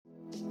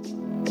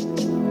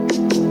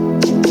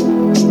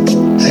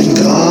And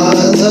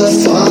God the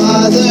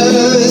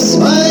Father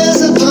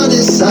smiles upon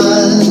His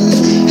Son,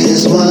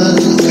 His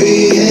one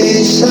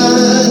creation,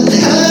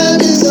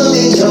 and His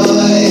only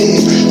joy.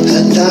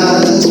 And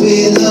as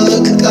we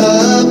look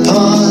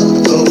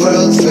upon a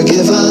world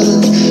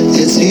forgiven,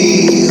 it's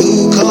He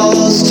who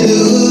calls to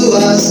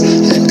us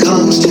and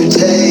comes to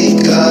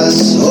take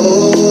us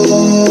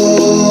home.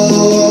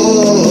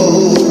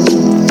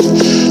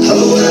 A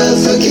world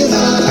forgiven.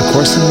 A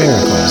Course in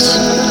Miracles,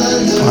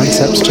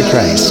 Concepts to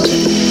Christ,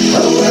 with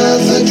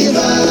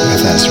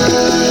Ezra.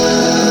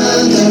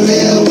 The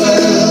real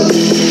world,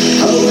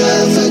 a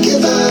world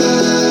forgiven.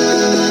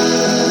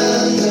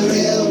 The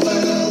real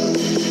world,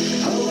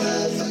 a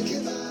world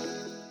forgiven.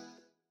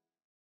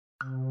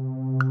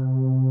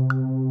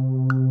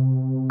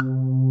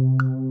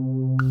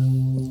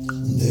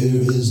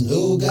 There is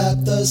no gap,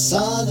 the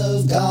Son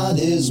of God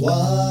is one.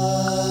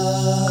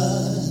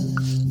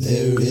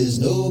 There is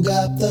no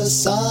gap, the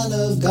Son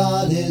of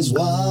God is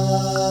one.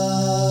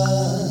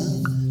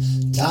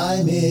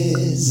 Time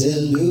is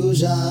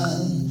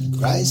illusion,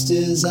 Christ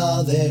is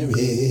all there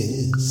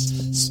is.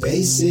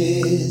 Space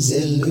is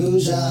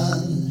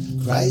illusion,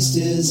 Christ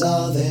is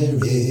all there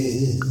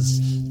is.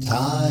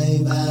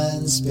 Time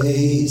and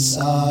space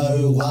are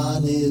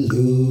one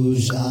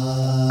illusion.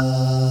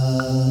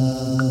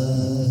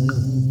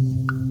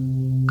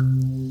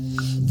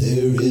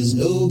 There is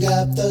no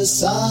gap, the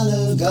Son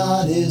of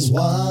God is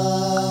one.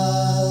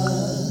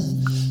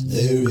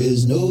 There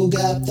is no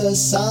gap, the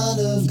Son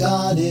of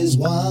God is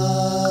one.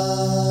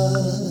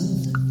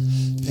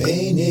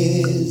 Pain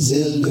is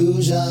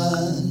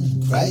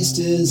illusion, Christ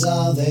is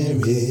all there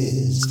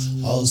is.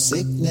 All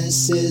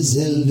sickness is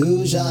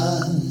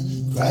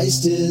illusion,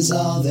 Christ is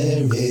all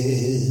there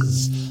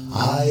is.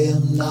 I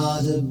am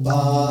not a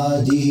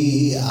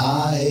body,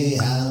 I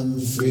am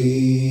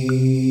free.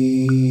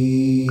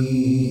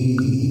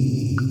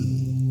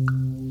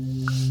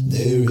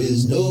 There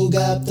is no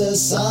gap, the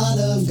Son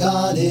of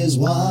God is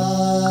one.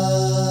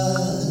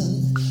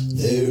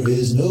 There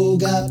is no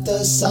gap,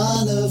 the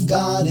Son of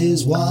God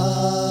is one.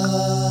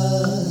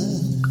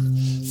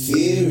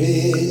 Fear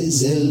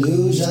is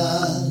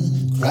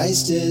illusion,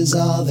 Christ is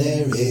all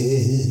there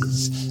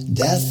is.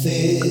 Death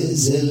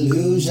is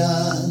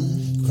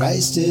illusion,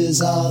 Christ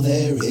is all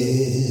there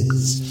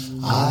is.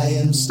 I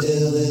am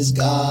still as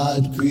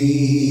God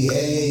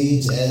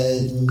created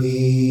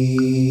me.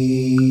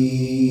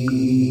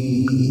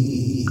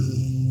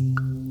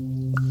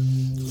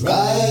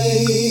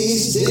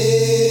 Christ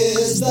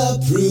is the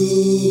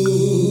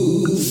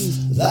proof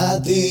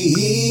that the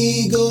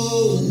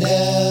ego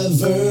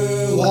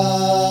never was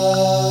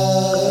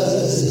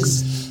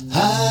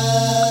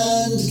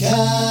and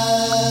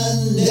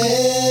can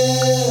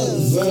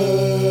never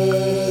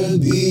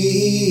be.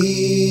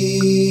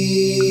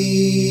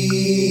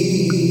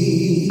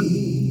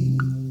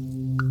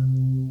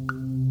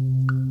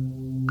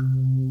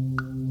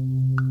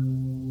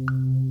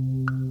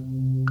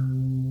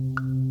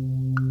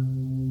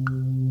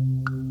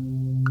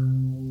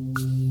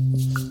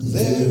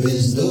 There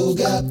is no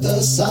gap,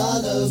 the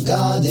Son of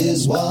God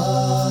is one.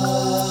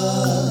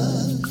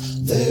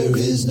 There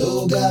is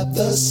no gap,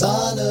 the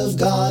Son of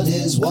God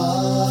is one.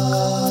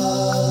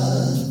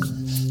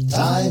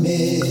 Time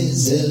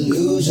is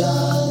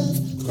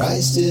illusion,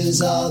 Christ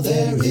is all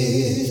there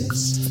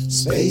is.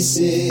 Space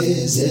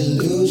is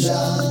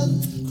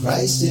illusion,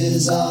 Christ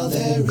is all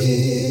there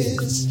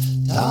is.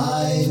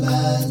 Time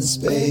and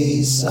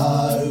space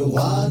are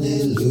one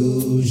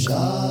illusion.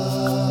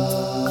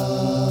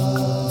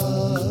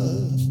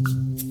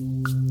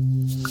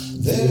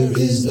 There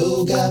is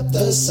no gap,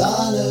 the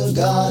Son of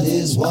God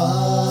is one.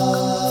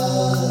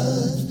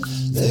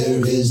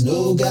 There is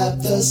no gap,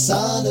 the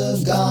Son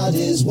of God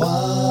is one.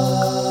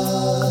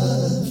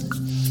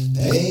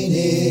 Pain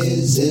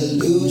is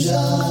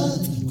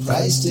illusion,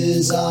 Christ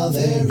is all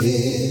there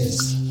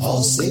is.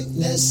 All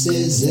sickness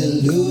is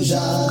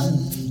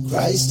illusion,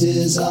 Christ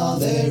is all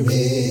there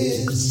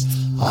is.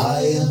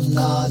 I am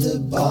not a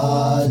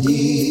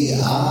body,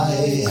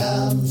 I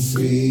am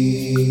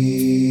free.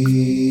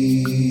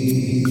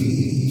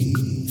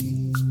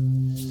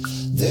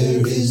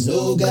 There is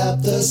no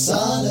gap, the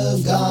Son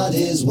of God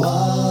is one.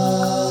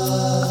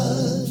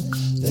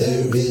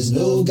 There is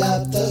no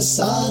gap, the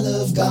Son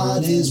of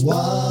God is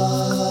one.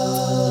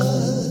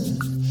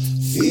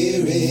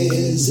 Fear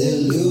is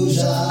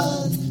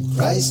illusion,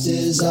 Christ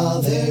is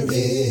all there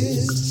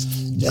is.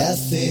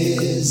 Death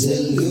is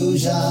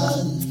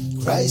illusion,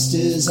 Christ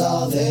is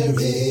all there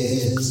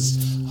is.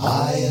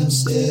 I am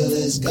still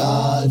as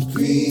God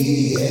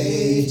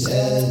created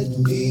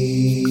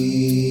me.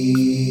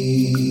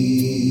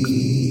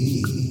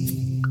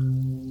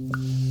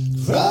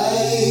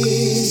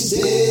 Christ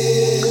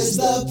is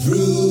the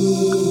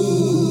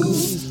proof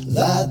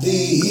that the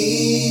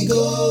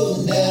ego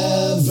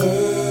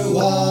never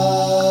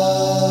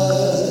was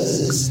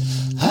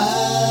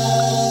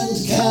and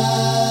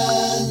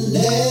can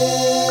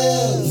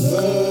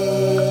never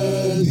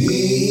be.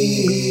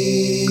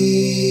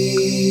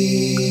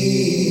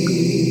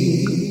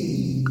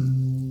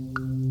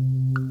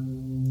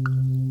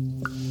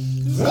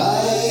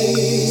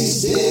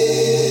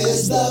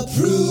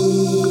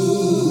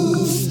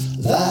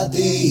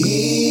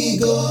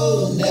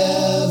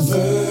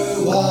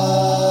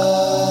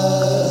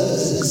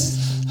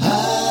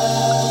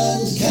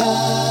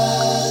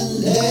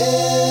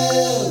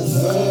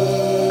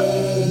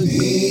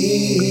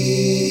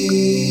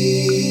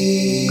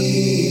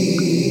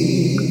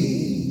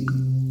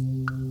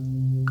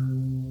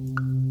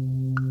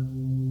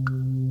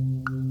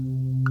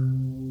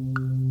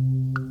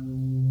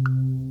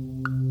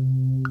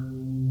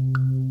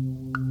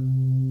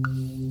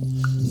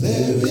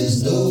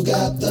 no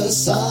gap, the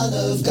Son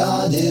of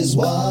God is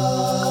one.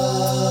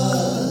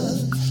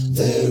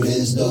 There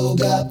is no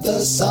gap, the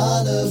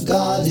Son of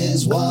God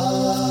is one.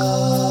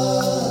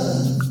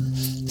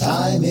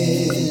 Time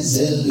is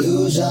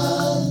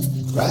illusion,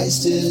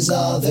 Christ is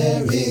all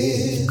there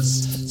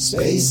is.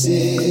 Space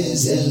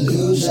is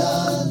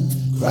illusion,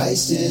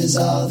 Christ is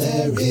all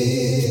there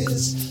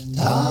is.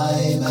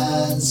 Time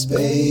and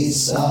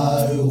space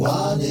are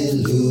one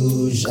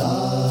illusion.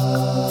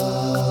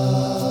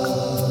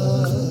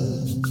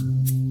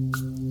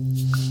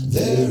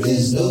 There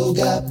is no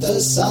gap, the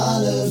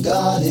Son of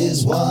God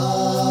is one.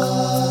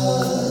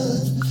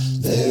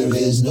 There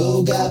is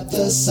no gap,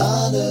 the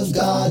Son of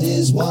God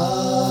is one.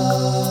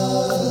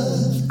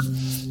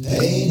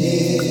 Pain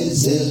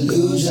is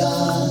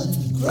illusion,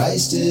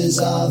 Christ is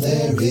all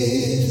there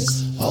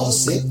is. All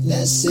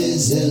sickness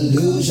is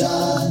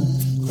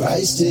illusion,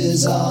 Christ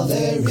is all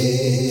there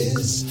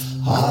is.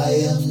 I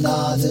am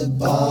not a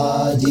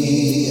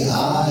body,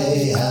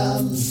 I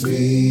am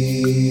free.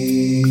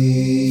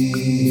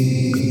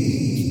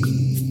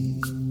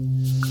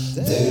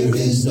 There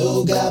is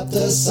no gap,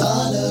 the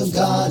Son of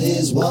God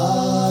is one.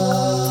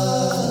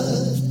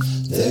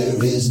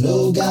 There is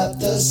no gap,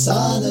 the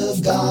Son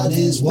of God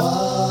is one.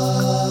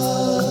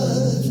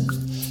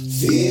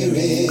 Fear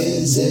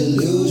is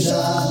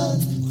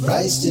illusion,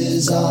 Christ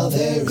is all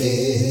there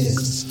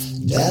is.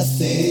 Death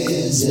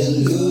is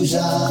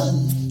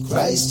illusion,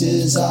 Christ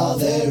is all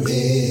there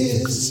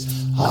is.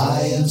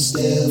 I am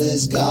still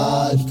as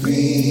God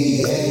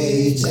created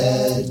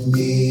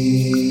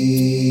me.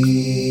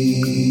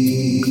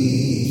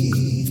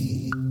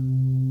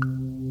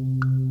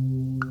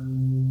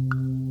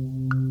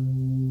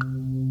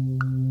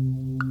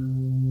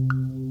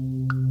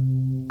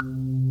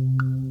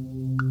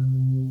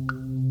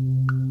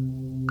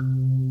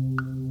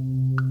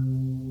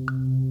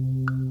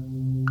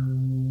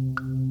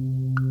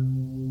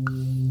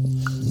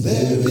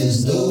 There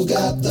is no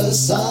gap, the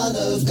Son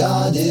of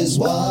God is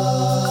one.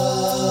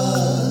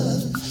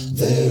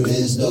 There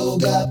is no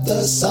gap,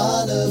 the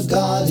Son of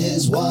God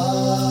is one.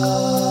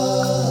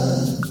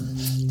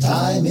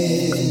 Time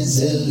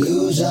is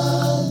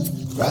illusion,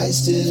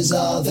 Christ is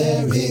all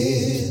there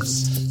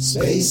is.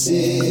 Space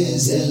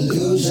is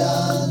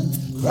illusion,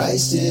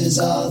 Christ is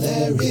all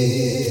there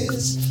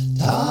is.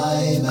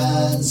 Time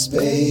and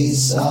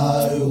space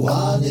are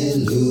one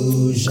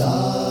illusion.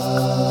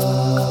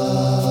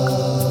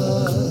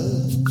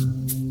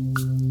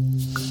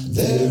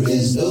 There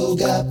is no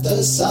gap,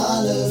 the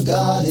Son of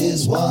God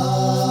is one.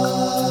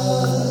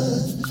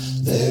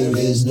 There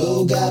is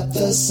no gap,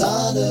 the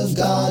Son of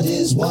God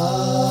is one.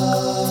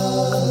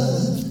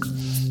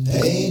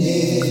 Pain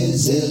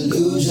is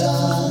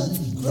illusion,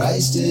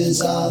 Christ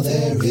is all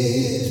there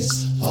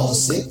is. All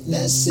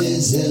sickness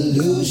is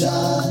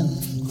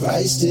illusion,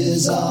 Christ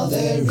is all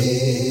there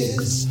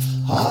is.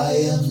 I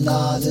am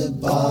not a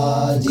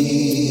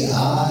body,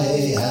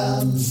 I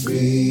am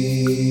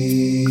free.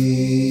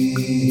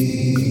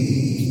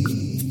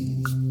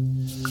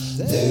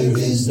 There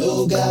is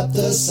no gap,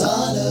 the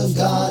Son of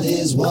God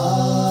is one.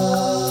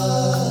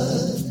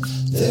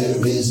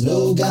 There is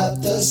no gap,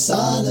 the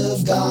Son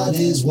of God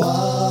is one.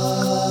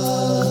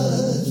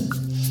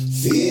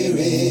 Fear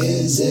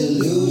is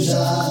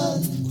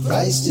illusion,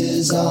 Christ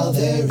is all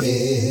there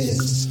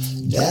is.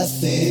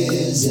 Death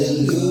is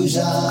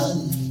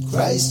illusion,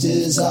 Christ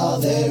is all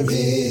there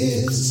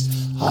is.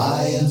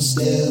 I am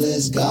still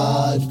as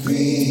God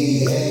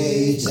created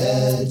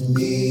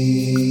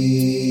me.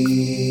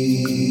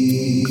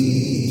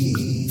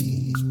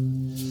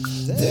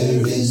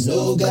 There is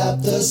no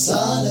gap, the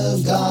Son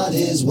of God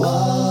is one.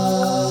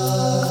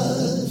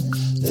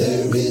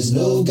 There is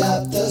no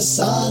gap, the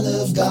Son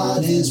of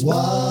God is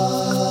one.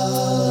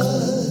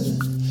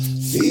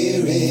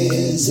 Fear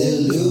is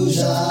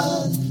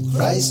illusion,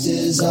 Christ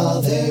is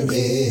all there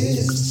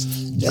is.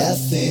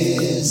 Death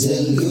is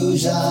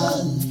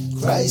illusion,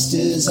 Christ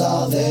is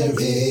all there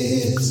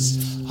is.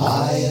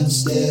 I am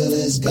still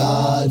as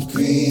God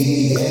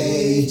created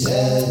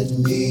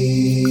me.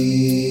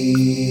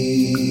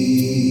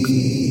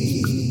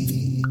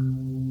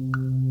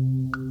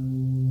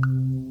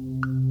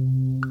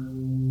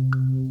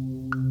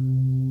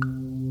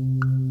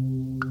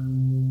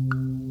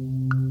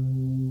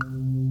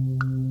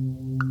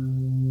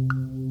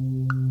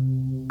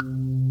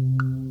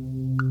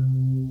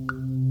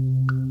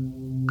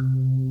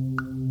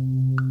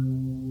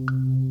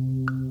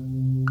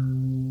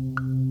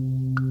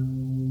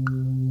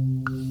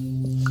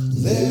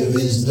 There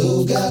is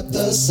no gap,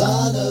 the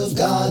Son of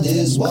God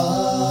is one.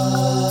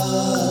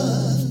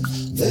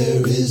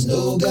 There is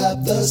no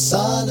gap, the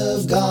Son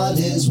of God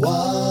is one.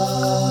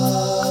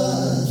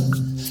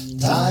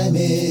 Time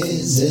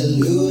is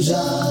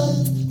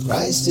illusion,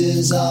 Christ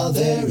is all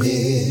there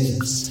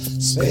is.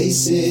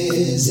 Space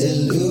is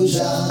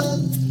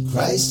illusion,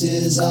 Christ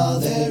is all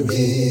there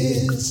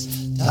is.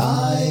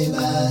 Time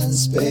and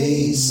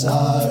space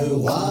are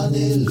one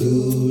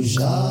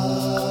illusion.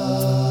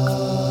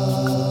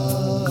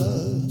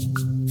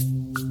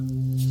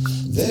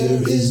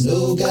 There is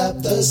no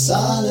gap, the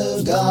Son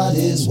of God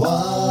is one.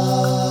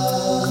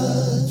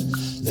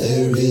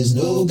 There is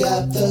no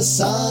gap, the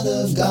Son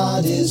of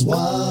God is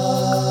one.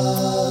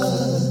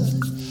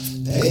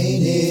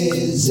 Pain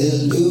is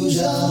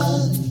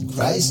illusion,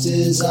 Christ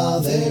is all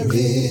there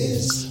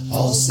is.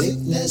 All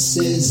sickness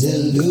is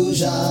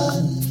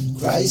illusion,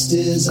 Christ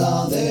is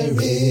all there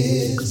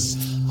is.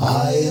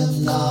 I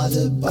am not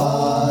a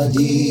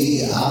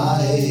body,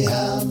 I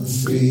am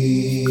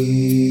free.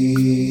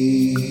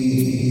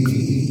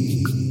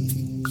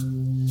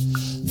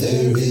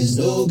 There is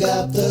no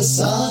gap, the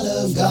Son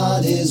of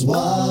God is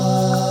one.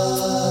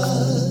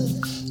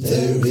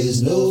 There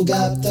is no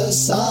gap, the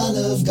Son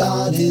of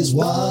God is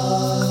one.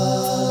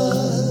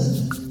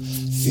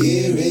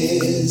 Fear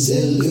is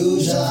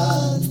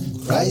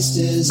illusion, Christ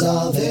is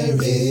all there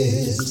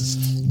is.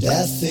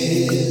 Death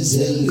is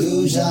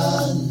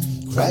illusion,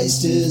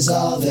 Christ is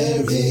all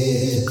there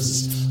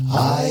is.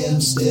 I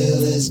am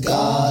still as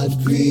God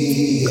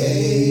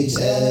created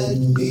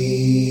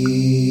me.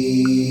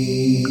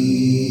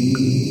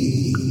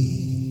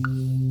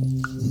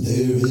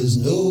 There is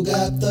no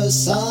gap, the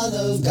Son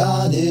of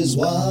God is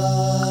one.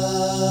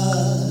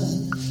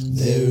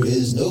 There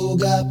is no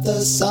gap,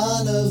 the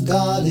Son of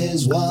God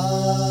is one.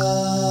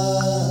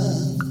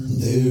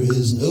 There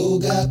is no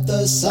gap,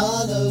 the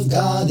Son of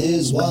God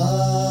is one.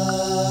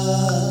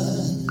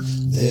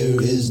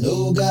 There is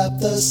no gap,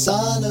 the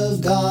Son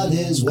of God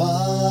is one.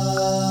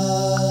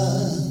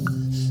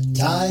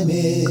 Time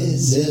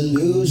is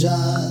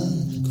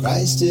illusion,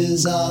 Christ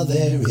is all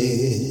there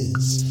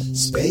is.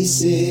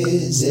 Space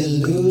is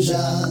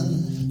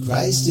illusion,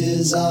 Christ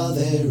is all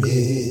there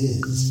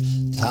is.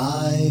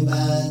 Time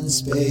and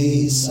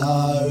space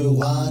are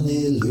one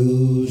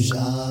illusion.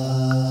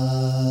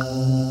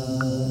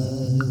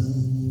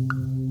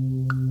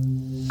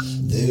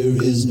 There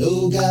is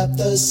no gap,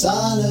 the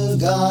Son of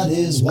God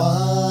is one.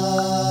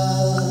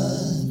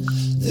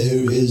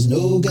 There is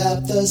no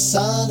gap, the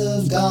Son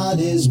of God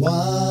is one.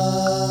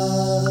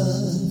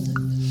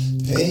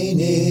 Pain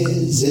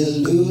is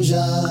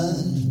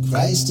illusion,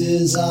 Christ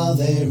is all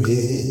there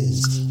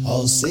is.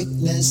 All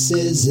sickness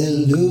is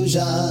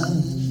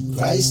illusion,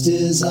 Christ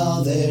is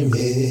all there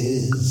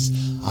is.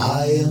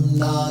 I am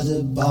not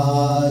a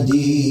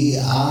body,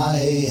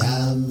 I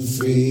am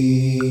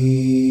free.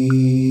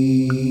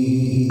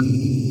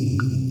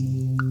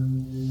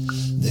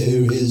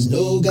 There is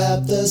no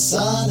gap, the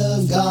Son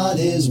of God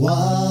is one.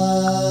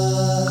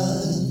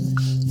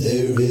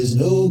 There is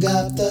no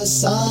gap, the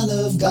Son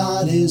of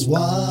God is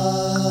one.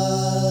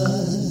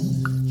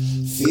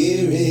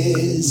 Fear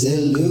is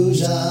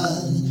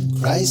illusion,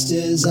 Christ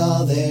is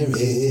all there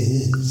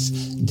is.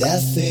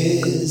 Death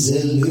is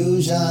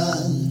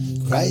illusion,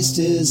 Christ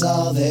is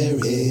all there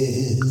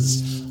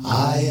is.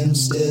 I am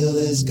still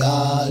as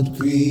God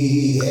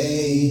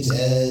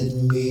created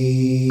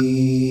me.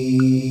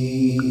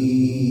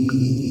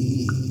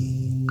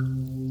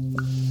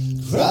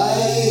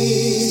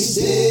 Christ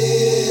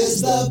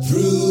is the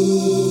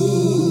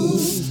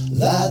proof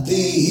that the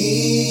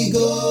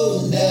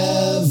ego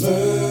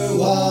never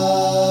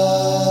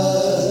was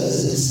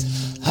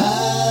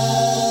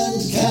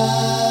and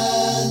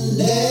can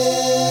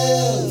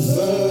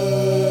never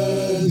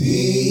be.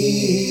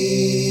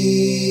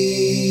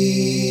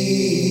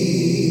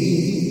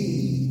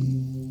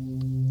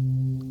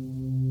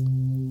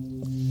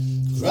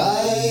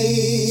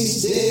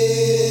 Christ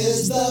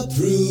is the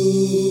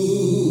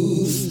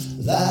proof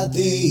that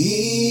the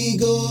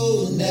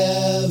ego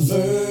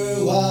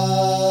never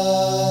was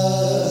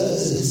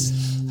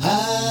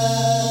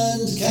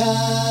and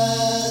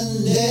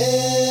can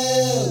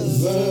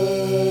never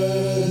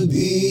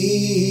be.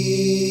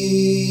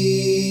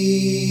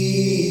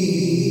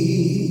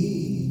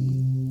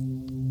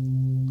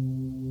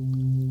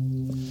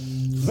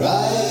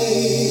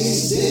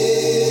 Christ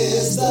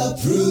is the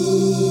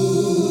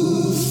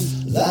proof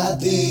that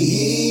the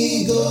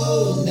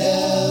ego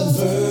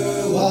never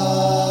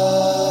was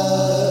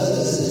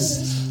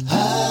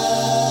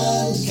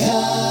and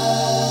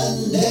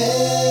can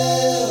never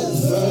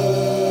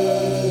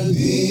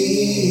be.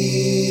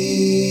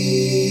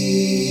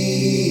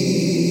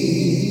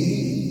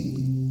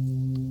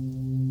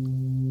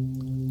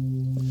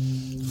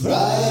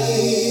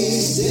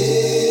 Christ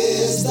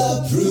is the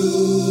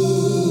proof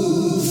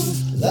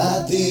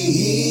that the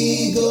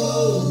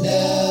ego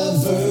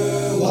never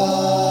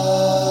was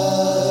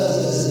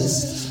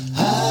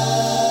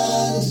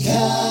and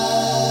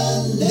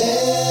can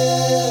never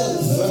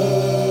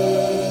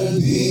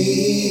be.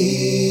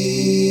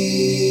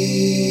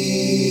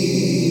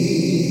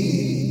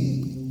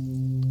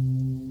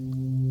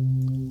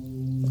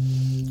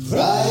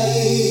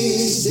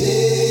 Christ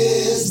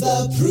is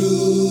the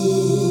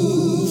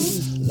proof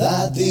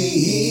that the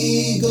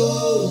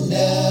ego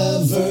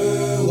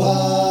never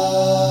was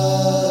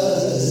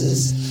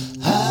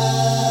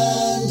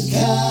and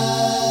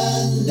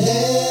can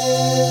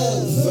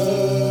never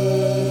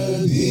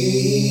be.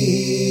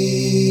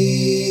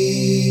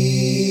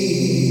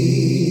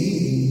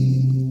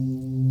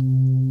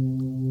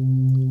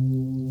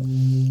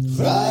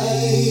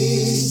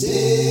 Christ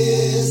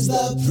is the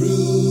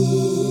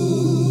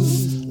proof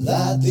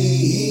that the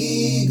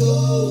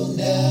ego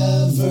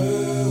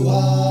never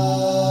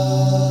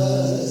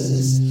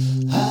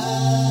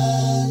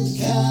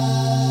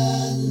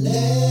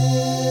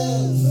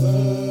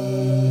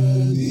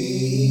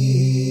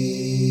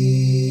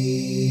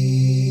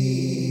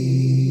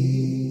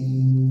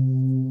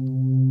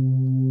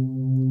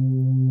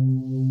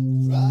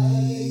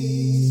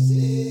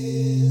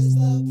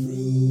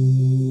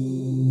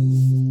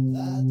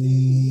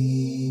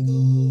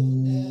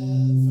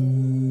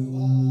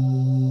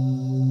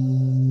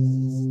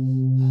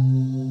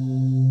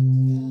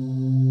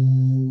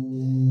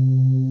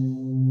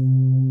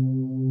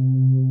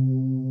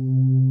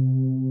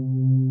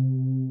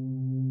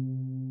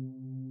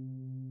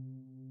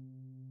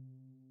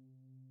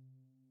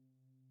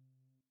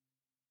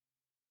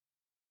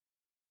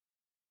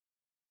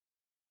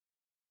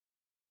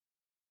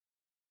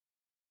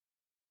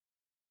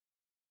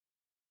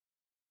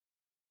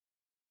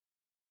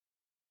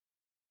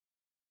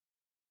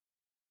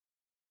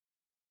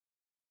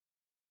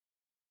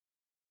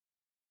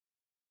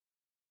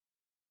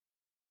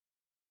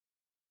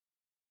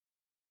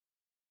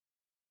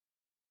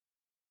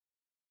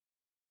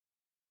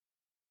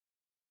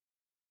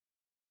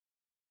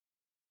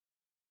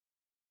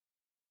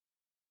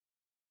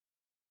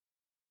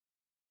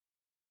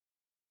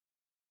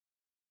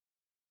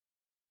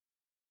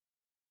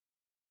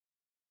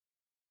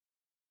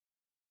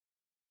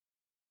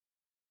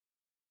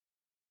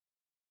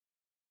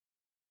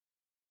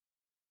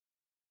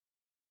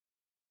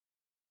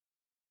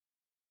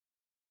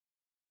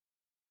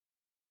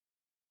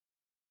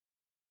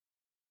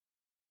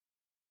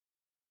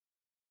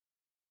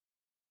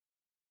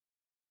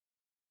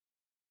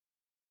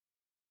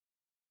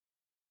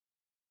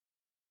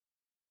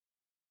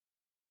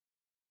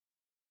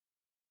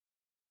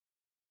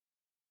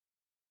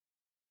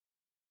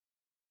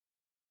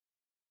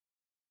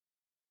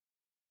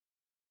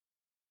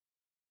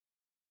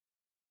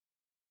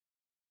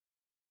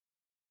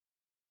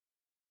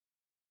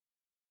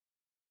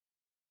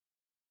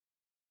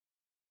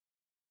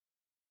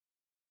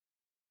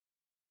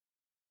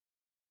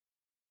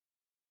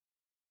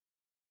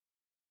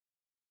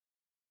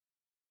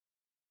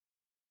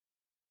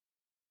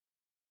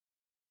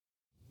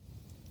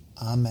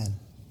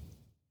Amen.